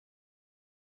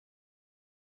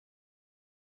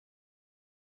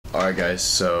Alright guys,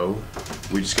 so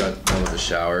we just got done with the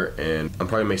shower and I'm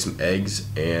probably gonna make some eggs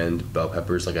and bell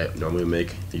peppers like I normally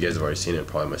make. You guys have already seen it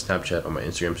probably on my Snapchat, on my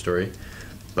Instagram story.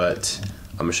 But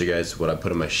I'm gonna show you guys what I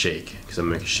put in my shake, because I'm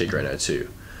gonna make a shake right now too.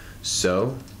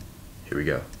 So, here we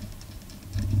go.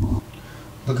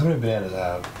 Look how many bananas I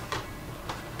have.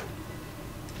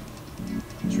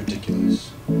 It's ridiculous.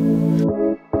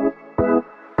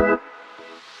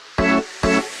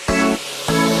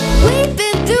 We've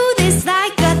been through this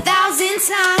like 1,000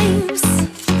 times.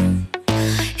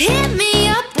 Hit me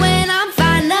up when I'm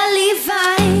finally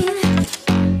fine.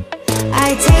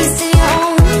 I tasted your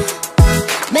own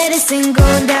medicine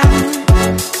go down.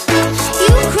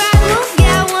 You cried wolf,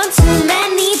 yeah, one too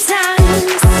many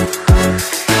times.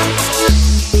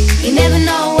 You never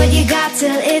know what you got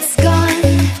till it's gone.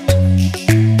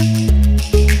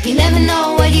 You never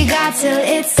know what you got till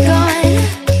it's gone.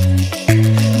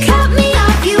 Cut me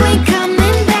off, you ain't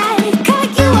coming back.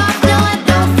 Cut you off, no, I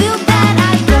don't feel bad,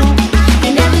 I don't.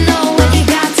 You never know what you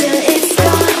got till it's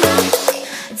gone.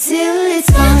 Till it's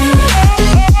gone.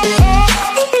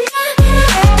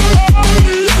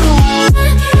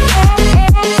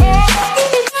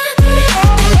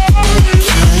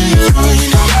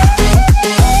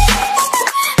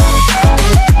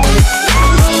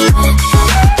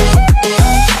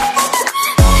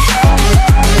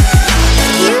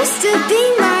 Used to be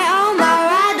my all, my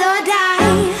ride or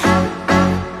die.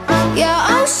 Your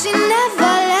ocean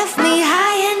never left me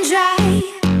high and dry.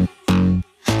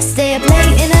 Stay up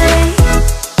late in LA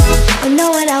when no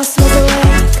one else was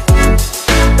awake.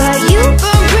 But you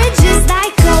burn bridges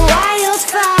like a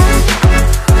wildfire.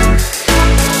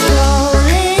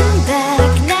 Rolling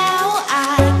back now, I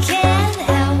can't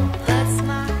help but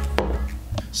smile.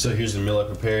 So here's the meal I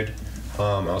prepared. I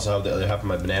also have the other half of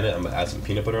my banana. I'm gonna add some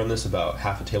peanut butter on this, about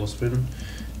half a tablespoon.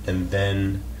 And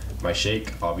then my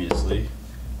shake, obviously.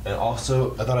 And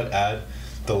also, I thought I'd add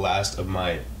the last of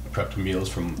my prepped meals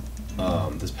from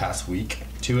this past week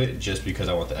to it, just because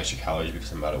I want the extra calories,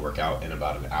 because I'm about to work out in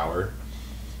about an hour.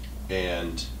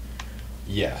 And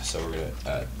yeah, so we're gonna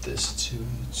add this to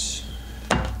it.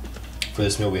 For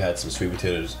this meal, we had some sweet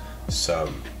potatoes,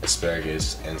 some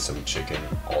asparagus, and some chicken,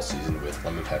 all seasoned with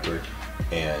lemon pepper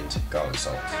and garlic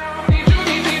salt.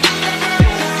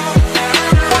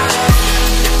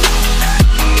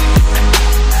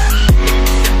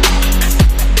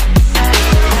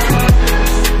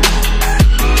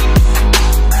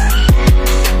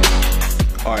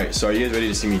 Alright, so are you guys ready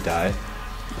to see me die?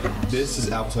 This is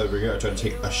apple cider vinegar. I try to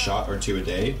take a shot or two a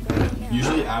day,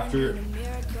 usually after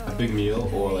a big meal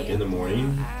or like in the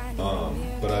morning.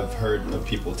 But I've heard of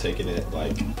people taking it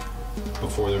like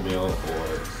before their meal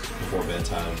or before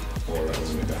bedtime or like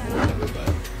that or whatever.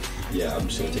 But yeah, I'm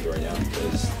just gonna take it right now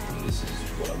because this is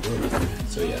what I'm doing.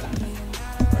 So yeah,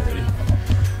 alright, ready?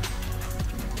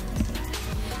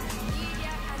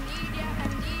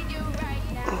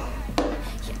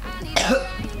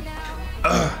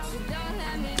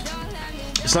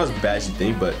 It's not as bad as you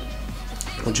think, but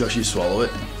once you actually swallow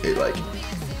it, it like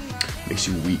makes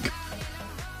you weak.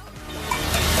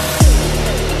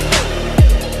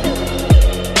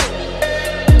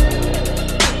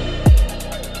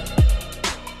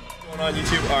 On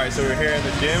YouTube. Alright, so we're here in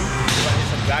the gym.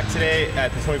 I'm back today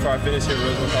at the 24-Hour Fitness here in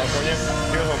Rosewood, California.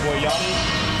 Here's my boy Yianni.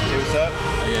 Hey, what's up?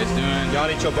 How you guys doing?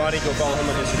 Yianni Chobani, go follow him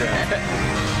on Instagram.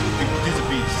 He's a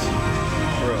beast.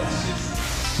 For real.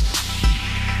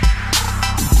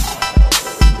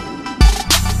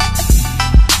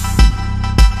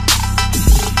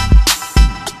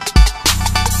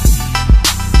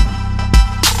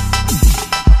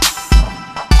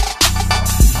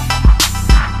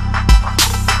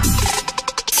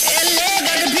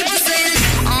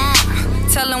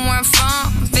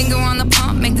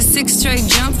 Straight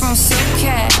jump from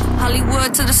SoCal,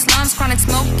 Hollywood to the slums, chronic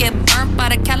smoke, get burnt by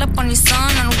the California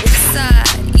sun on the west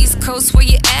side, East Coast where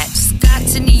you at, just got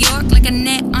to New York like a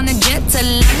net on a jet to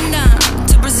London,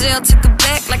 to Brazil, to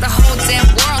Quebec, like the whole damn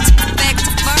world, to Quebec,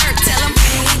 to Fur, tell them,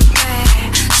 hey,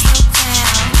 back, slow down,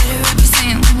 better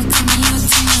represent when we come to your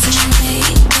towns, and hey,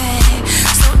 back,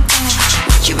 slow down,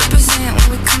 what you represent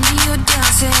when we come to your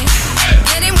dance, hey,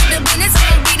 get in with the business, I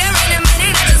won't be there in a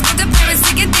minute, I just got the Paris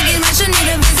ticket, thinking I should need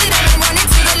a visit.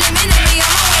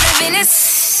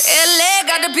 LA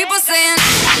got the people saying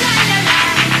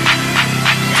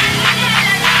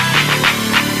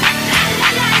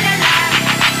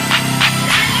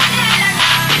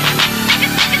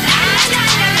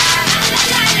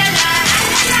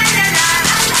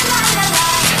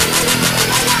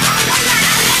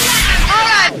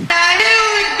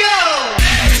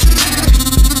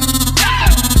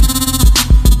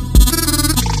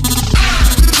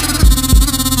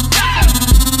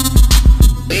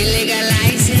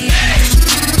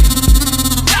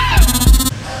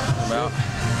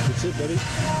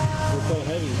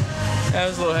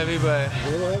but A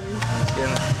little heavy?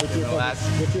 getting the last.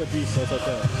 What's your beast? That's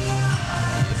okay.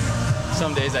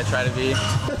 Some days I try to be.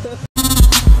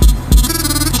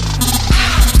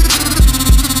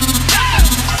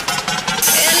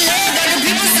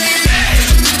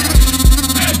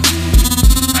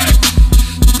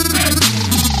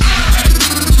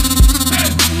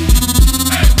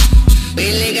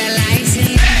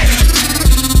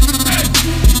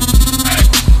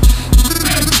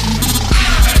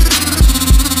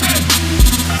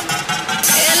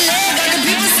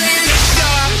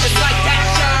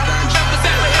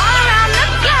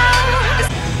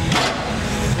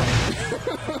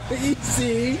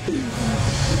 Easy.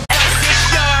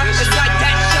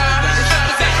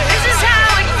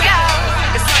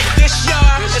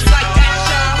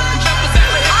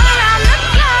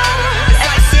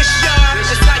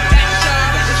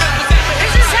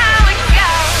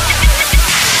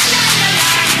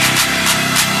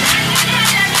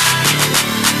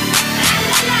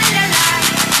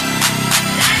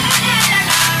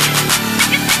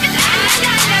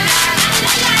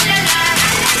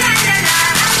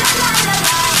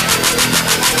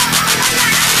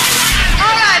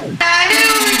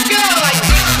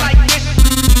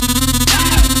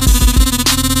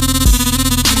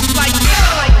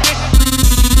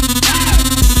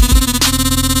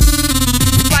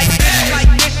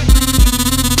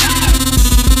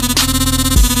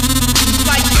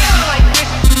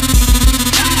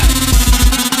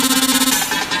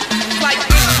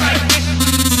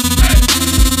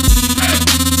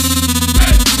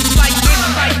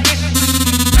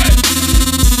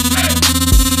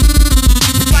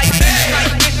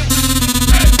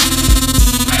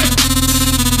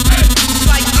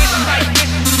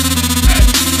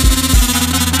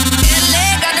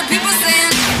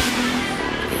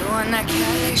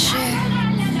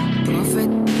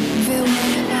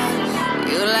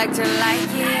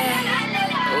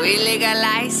 We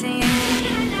legalizing it.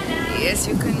 Yes,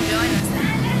 you can join us.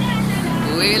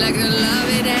 We like to love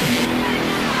it.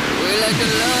 We like to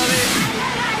love it.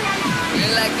 We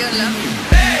like to love it.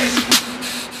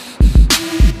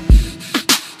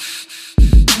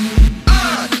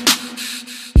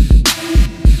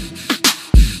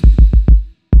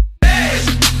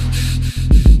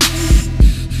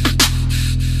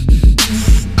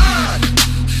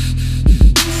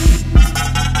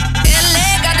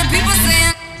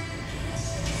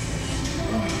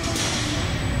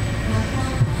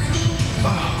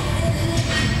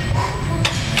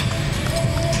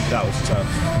 That was tough.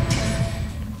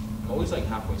 I'm always like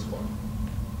halfway squat.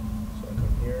 So I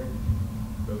come here,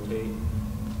 rotate,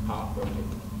 hop, rotate.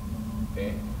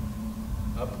 Okay?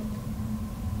 Up,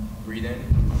 breathe in,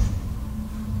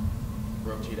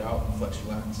 rotate out, flex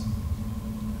your lats.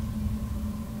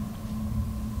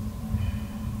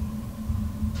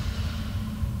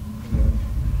 And then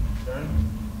turn,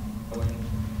 go in,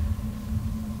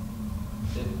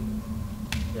 sit,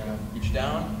 grab, reach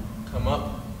down, come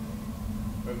up.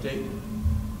 Rotate,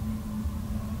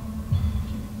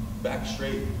 keep back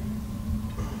straight,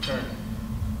 turn,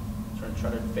 try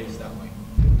to face that way.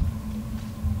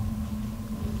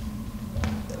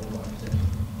 Back, that will lock it.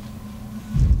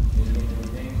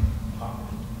 Everything, pop.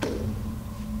 Boom,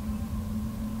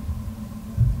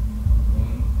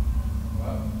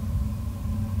 up.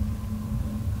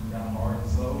 Down hard and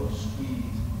slow,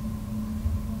 squeeze.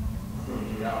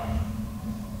 Rotate out.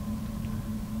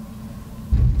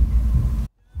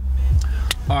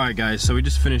 Alright guys, so we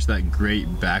just finished that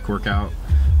great back workout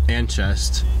and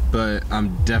chest, but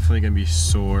I'm definitely going to be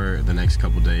sore the next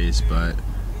couple days, but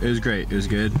it was great. It was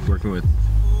good working with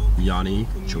Yianni,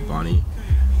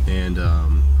 and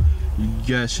you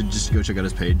guys should just go check out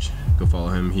his page. Go follow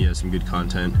him. He has some good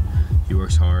content. He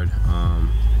works hard.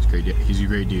 He's a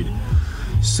great dude.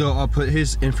 So I'll put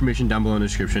his information down below in the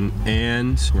description,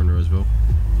 and we're in Roseville.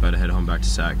 About to head home back to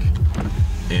Sac,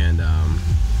 and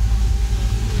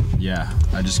yeah,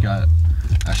 I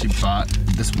actually bought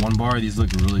this one bar. These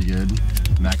look really good.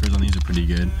 Macros on these are pretty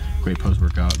good. Great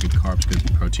post-workout, good carbs,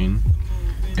 good protein.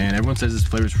 And everyone says this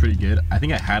flavor is pretty good. I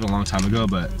think I had it a long time ago,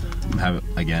 but I'm gonna have it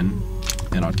again,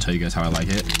 and I'll tell you guys how I like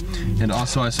it. And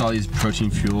also I saw these protein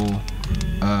fuel,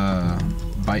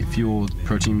 bite fuel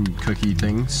protein cookie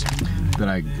things that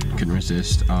I couldn't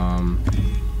resist.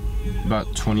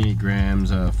 About 28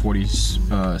 grams,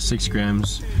 46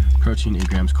 grams protein, 8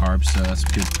 grams carbs, so that's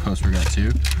good post-workout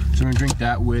too. So I'm gonna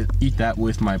eat that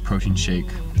with my protein shake,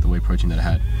 the whey protein that I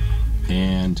had.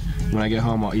 And when I get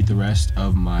home, I'll eat the rest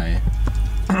of my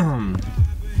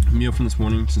meal from this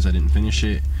morning since I didn't finish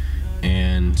it.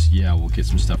 And yeah, we'll get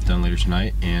some stuff done later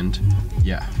tonight. And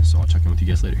yeah, so I'll check in with you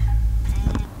guys later.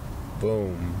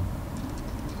 Boom.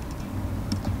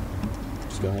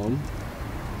 go home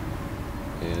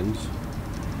and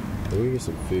we're gonna get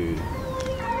some food.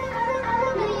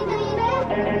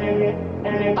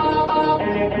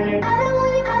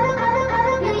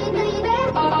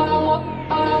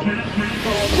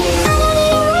 I